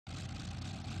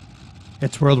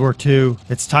It's World War II.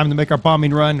 It's time to make our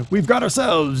bombing run. We've got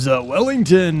ourselves a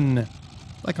Wellington.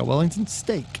 Like a Wellington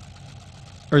steak.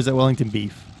 Or is it Wellington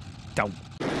beef? Don't.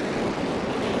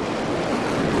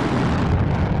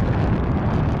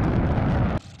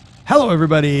 Hello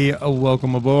everybody.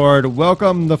 Welcome aboard.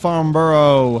 Welcome to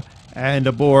Farnborough. And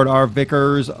aboard our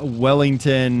Vickers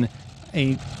Wellington.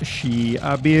 Ain't she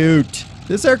a beaut?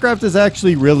 This aircraft is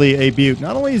actually really a beaut.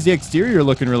 Not only is the exterior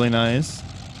looking really nice.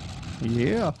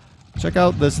 Yeah. Check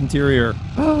out this interior.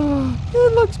 Oh,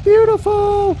 it looks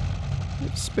beautiful.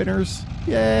 It's spinners.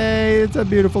 Yay! It's a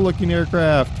beautiful looking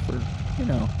aircraft. You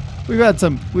know, we've had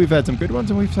some good ones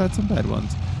and we've had some bad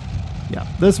ones. Yeah,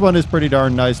 this one is pretty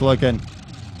darn nice looking.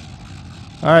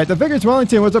 All right, the Vickers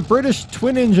Wellington was a British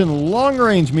twin-engine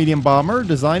long-range medium bomber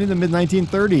designed in the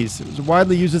mid-1930s. It was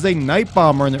widely used as a night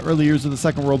bomber in the early years of the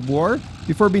Second World War,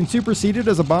 before being superseded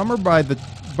as a bomber by the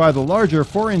larger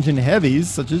four-engine heavies,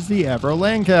 such as the Avro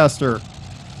Lancaster.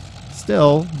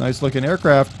 Still, nice-looking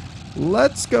aircraft.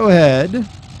 Let's go ahead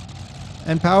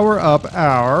and power up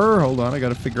our... Hold on, I got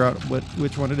to figure out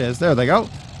which one it is. There they go.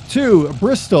 2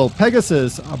 Bristol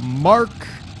Pegasus Mark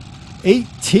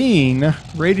 18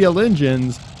 radial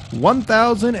engines,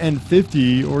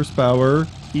 1,050 horsepower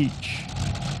each.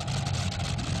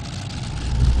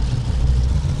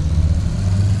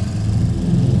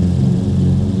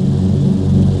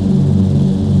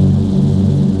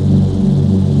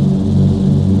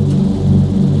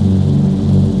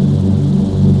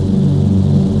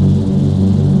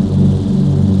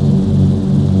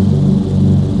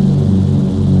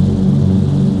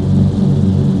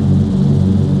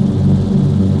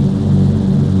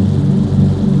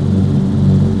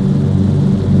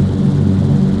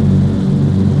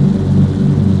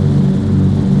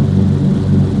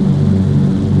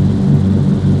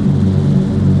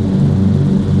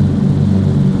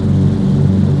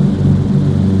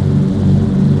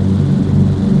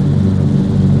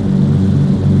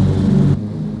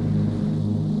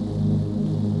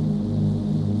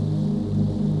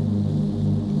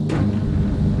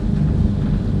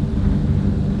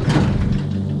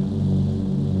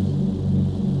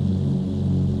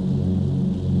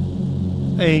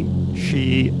 Ain't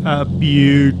she a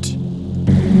beaut?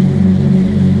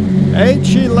 Ain't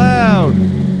she loud?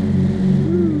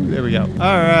 Ooh, there we go.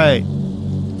 All right.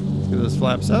 Let's get those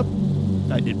flaps up.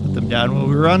 I did put them down while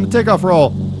we were on the takeoff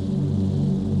roll.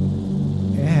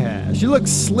 Yeah, she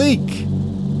looks sleek.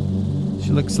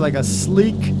 She looks like a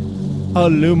sleek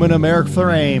aluminum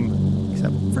airframe,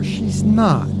 except for she's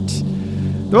not.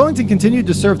 The Wellington continued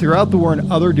to serve throughout the war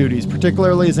in other duties,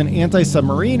 particularly as an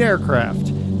anti-submarine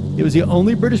aircraft. It was the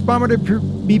only British bomber to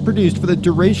be produced for the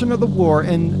duration of the war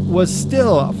and was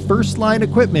still first-line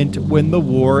equipment when the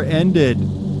war ended.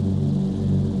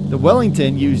 The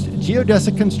Wellington used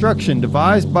geodesic construction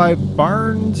devised by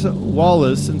Barnes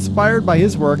Wallis, inspired by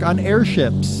his work on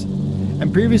airships,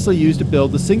 and previously used to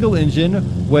build the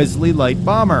single-engine Wesley light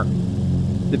bomber.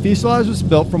 The fuselage was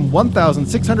built from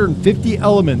 1,650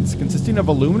 elements consisting of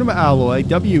aluminum alloy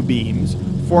W-beams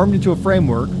formed into a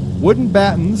framework. Wooden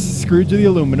battens screwed to the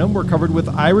aluminum were covered with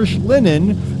Irish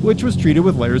linen, which was treated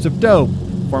with layers of dope,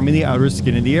 forming the outer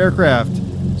skin of the aircraft.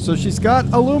 So she's got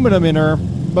aluminum in her,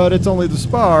 but it's only the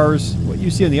spars. What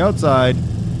you see on the outside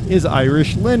is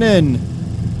Irish linen.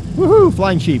 Woohoo,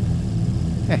 flying sheep.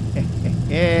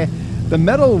 The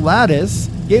metal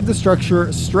lattice gave the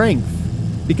structure strength,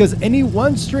 because any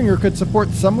one stringer could support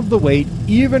some of the weight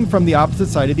even from the opposite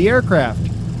side of the aircraft.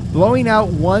 Blowing out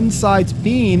one side's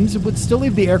beams would still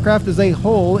leave the aircraft as a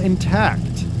whole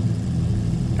intact.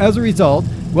 As a result,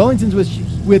 Wellingtons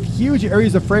with huge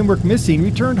areas of framework missing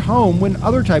returned home when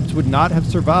other types would not have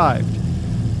survived.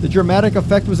 The dramatic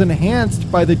effect was enhanced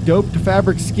by the doped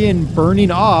fabric skin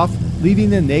burning off, leaving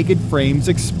the naked frames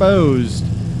exposed.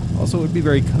 Also, it would be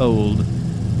very cold.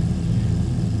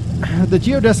 The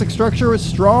geodesic structure was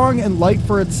strong and light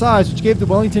for its size, which gave the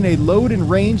Wellington a load and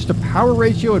range to power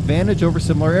ratio advantage over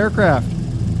similar aircraft,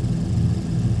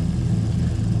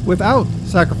 without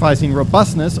sacrificing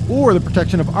robustness or the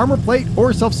protection of armor plate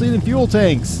or self-sealing fuel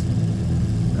tanks.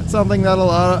 That's something that a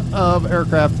lot of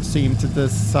aircraft seem to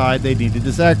decide they needed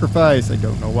to sacrifice. I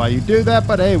don't know why you do that,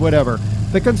 but hey, whatever.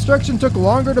 The construction took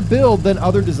longer to build than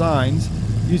other designs,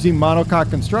 using monocoque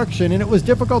construction, and it was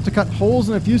difficult to cut holes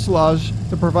in the fuselage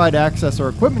to provide access or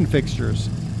equipment fixtures.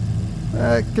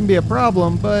 That can be a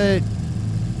problem, but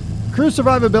crew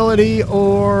survivability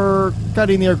or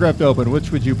cutting the aircraft open,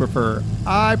 which would you prefer?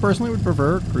 I personally would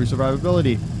prefer crew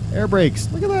survivability. Air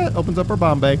brakes, look at that, opens up our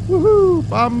bomb bay. Woohoo,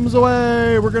 bombs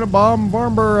away, we're gonna bomb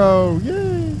Farnborough,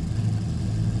 yay!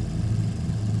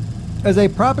 As a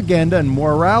propaganda and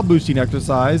morale-boosting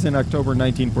exercise in October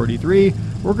 1943,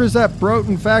 workers at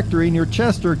Broughton Factory near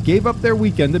Chester gave up their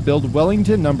weekend to build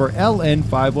Wellington number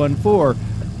LN514,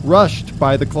 rushed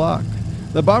by the clock.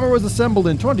 The bomber was assembled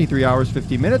in 23 hours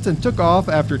 50 minutes and took off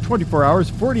after 24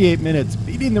 hours 48 minutes,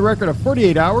 beating the record of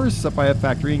 48 hours set by a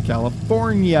factory in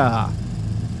California.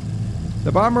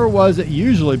 The bomber was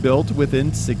usually built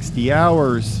within 60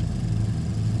 hours.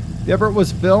 The effort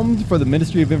was filmed for the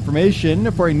Ministry of Information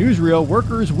for a newsreel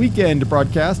Workers' Weekend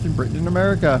broadcast in Britain and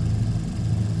America.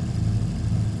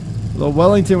 Though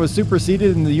Wellington was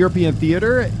superseded in the European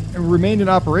theater and remained in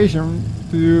operation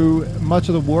through much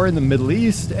of the war in the Middle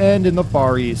East and in the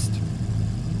Far East.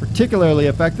 Particularly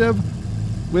effective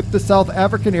with the South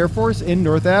African Air Force in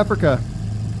North Africa.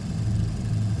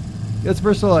 This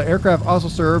versatile aircraft also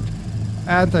served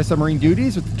anti-submarine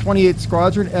duties with the 28th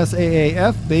Squadron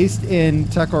SAAF based in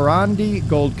Takoradi,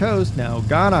 Gold Coast, now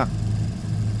Ghana.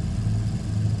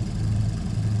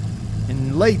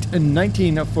 Late in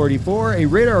 1944, a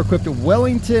radar-equipped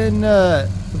Wellington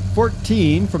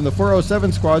 14 from the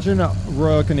 407 Squadron,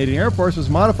 Royal Canadian Air Force, was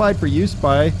modified for use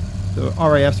by the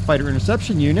RAF's Fighter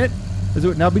Interception Unit, as it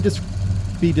would now be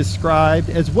described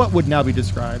as what would now be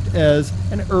described as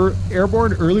an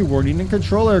airborne early warning and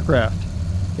control aircraft.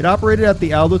 It operated at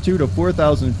the altitude of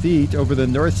 4,000 feet over the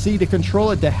North Sea to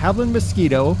control a de Havilland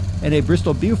Mosquito and a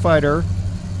Bristol Beaufighter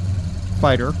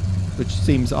fighter, which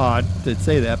seems odd to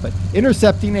say that, but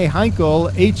intercepting a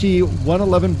Heinkel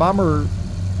HE-111 bomber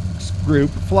group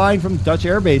flying from Dutch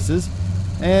air bases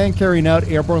and carrying out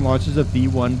airborne launches of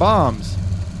V-1 bombs.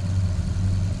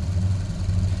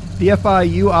 The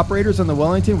FIU operators on the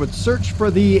Wellington would search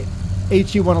for the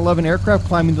HE-111 aircraft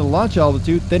climbing to the launch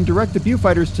altitude, then direct the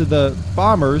Beaufighters to the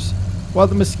bombers, while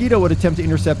the Mosquito would attempt to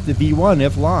intercept the V-1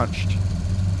 if launched.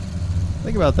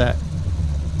 Think about that.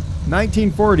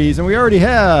 1940s, and we already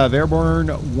have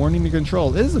airborne warning and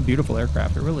control. This is a beautiful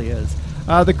aircraft, it really is.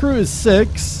 The crew is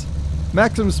 6.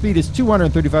 Maximum speed is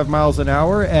 235 miles an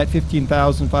hour at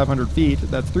 15,500 feet.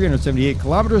 That's 378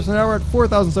 kilometers an hour at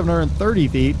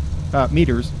 4,730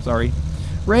 meters.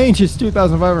 Range is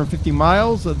 2,550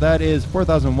 miles. That is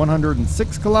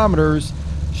 4,106 kilometers.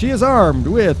 She is armed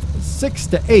with 6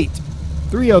 to 8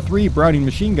 303 Browning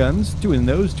machine guns, 2 in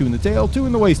the nose, 2 in the tail, 2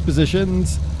 in the waist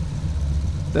positions.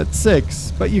 That's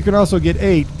 6, but you can also get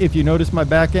 8 if you notice my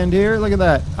back end here. Look at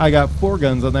that. I got 4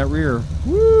 guns on that rear.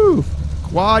 Woo!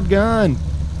 Quad gun.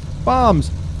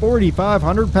 Bombs,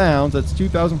 4,500 pounds. That's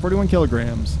 2,041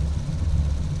 kilograms.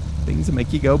 Things that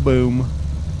make you go boom.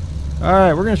 All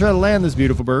right, we're going to try to land this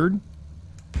beautiful bird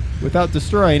without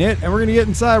destroying it, and we're going to get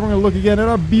inside. We're going to look again at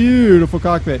our beautiful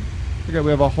cockpit. Okay, we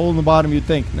have a hole in the bottom, you'd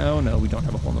think. No, we don't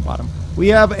have a hole in the bottom. We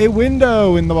have a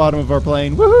window in the bottom of our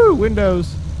plane. Woohoo!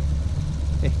 Windows.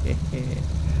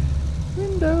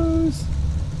 Windows.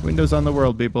 Windows on the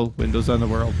world, people. Windows on the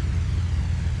world.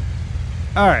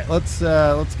 All right, let's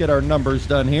get our numbers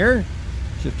done here.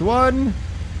 Shift 1.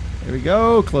 There we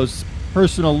go. Close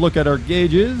personal look at our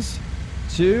gauges.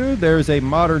 2. There's a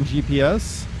modern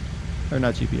GPS. Or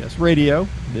not GPS. Radio.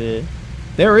 Bleh.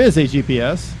 There is a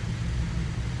GPS.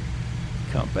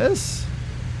 Compass.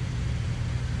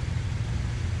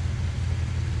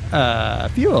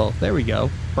 Fuel. There we go.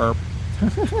 Burp.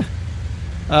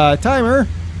 Timer.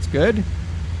 It's good.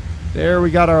 There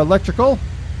we got our electrical.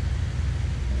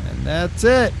 And that's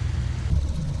it.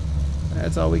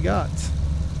 That's all we got.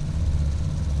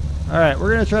 Alright,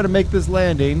 we're going to try to make this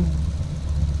landing.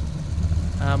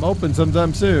 I'm hoping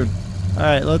sometime soon.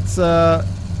 Alright, let's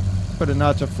put a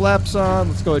notch of flaps on.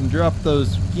 Let's go ahead and drop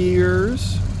those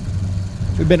gears.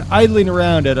 We've been idling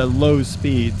around at a low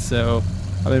speed, so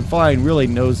I've been flying really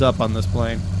nose up on this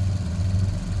plane.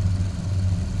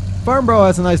 Farnborough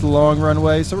has a nice long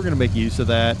runway, so we're going to make use of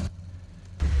that.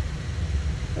 I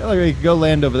feel like we could go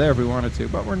land over there if we wanted to,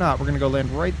 but we're not. We're going to go land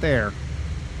right there.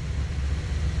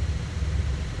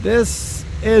 This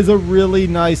is a really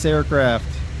nice aircraft.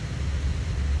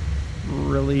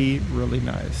 Really, really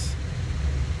nice.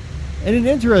 And an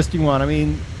interesting one. I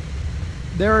mean,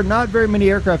 there are not very many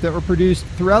aircraft that were produced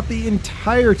throughout the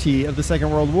entirety of the Second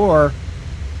World War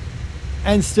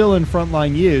and still in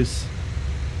frontline use.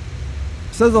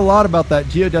 Says a lot about that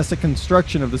geodesic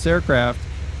construction of this aircraft,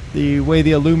 the way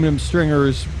the aluminum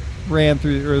stringers ran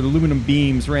through, or the aluminum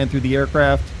beams ran through the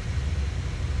aircraft.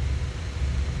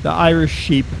 The Irish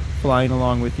sheep flying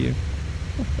along with you.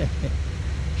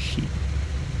 Sheep.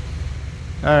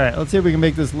 Alright, let's see if we can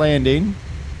make this landing.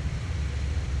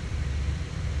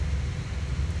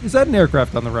 Is that an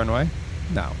aircraft on the runway?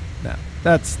 No.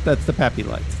 That's the Pappy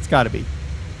lights. It's got to be.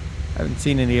 I haven't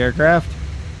seen any aircraft.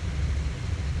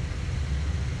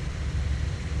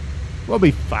 We'll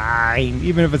be fine.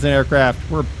 Even if it's an aircraft,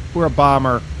 we're a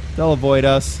bomber. They'll avoid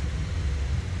us.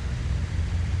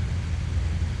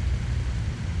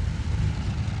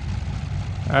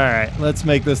 All right, let's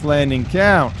make this landing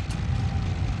count.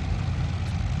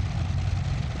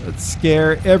 Let's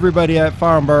scare everybody at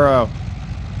Farnborough.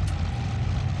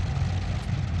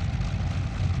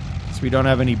 So we don't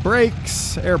have any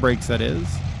brakes, air brakes that is.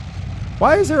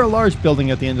 Why is there a large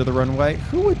building at the end of the runway?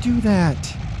 Who would do that?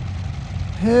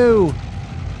 Who?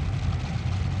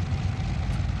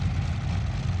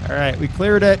 All right, we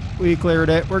cleared it. We cleared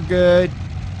it. We're good.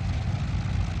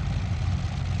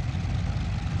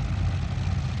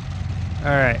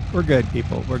 All right, we're good,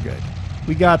 people. We're good.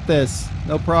 We got this.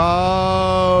 No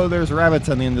pro. There's rabbits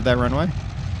on the end of that runway.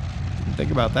 Didn't think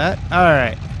about that. All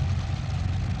right.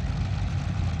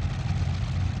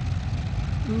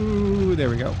 Ooh, there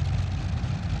we go.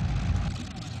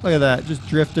 Look at that, just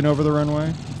drifting over the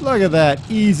runway. Look at that,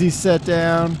 easy set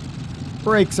down.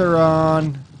 Brakes are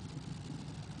on.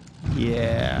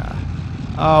 Yeah.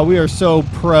 Oh, we are so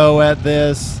pro at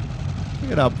this.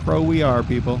 Look at how pro we are,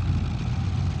 people.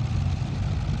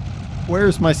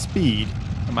 Where's my speed?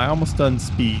 Am I almost done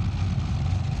speed?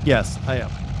 Yes, I am.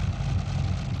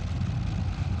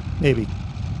 Maybe.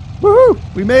 Woohoo!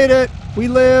 We made it! We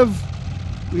live!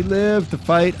 We live to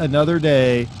fight another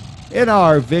day in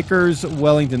our Vickers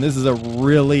Wellington. This is a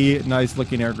really nice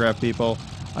looking aircraft, people.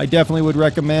 I definitely would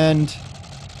recommend,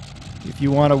 if you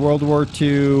want a World War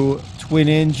II twin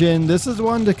engine, this is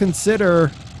one to consider.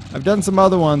 I've done some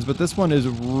other ones, but this one is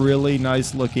really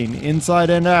nice looking inside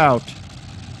and out.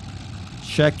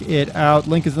 Check it out.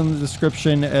 Link is in the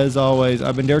description as always.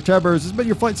 I've been DerTebbers. This has been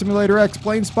your Flight Simulator X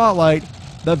plane spotlight,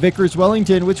 the Vickers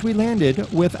Wellington, which we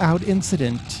landed without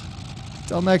incident.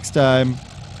 Till next time.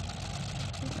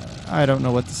 I don't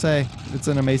know what to say. It's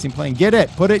an amazing plane. Get it.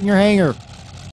 Put it in your hangar.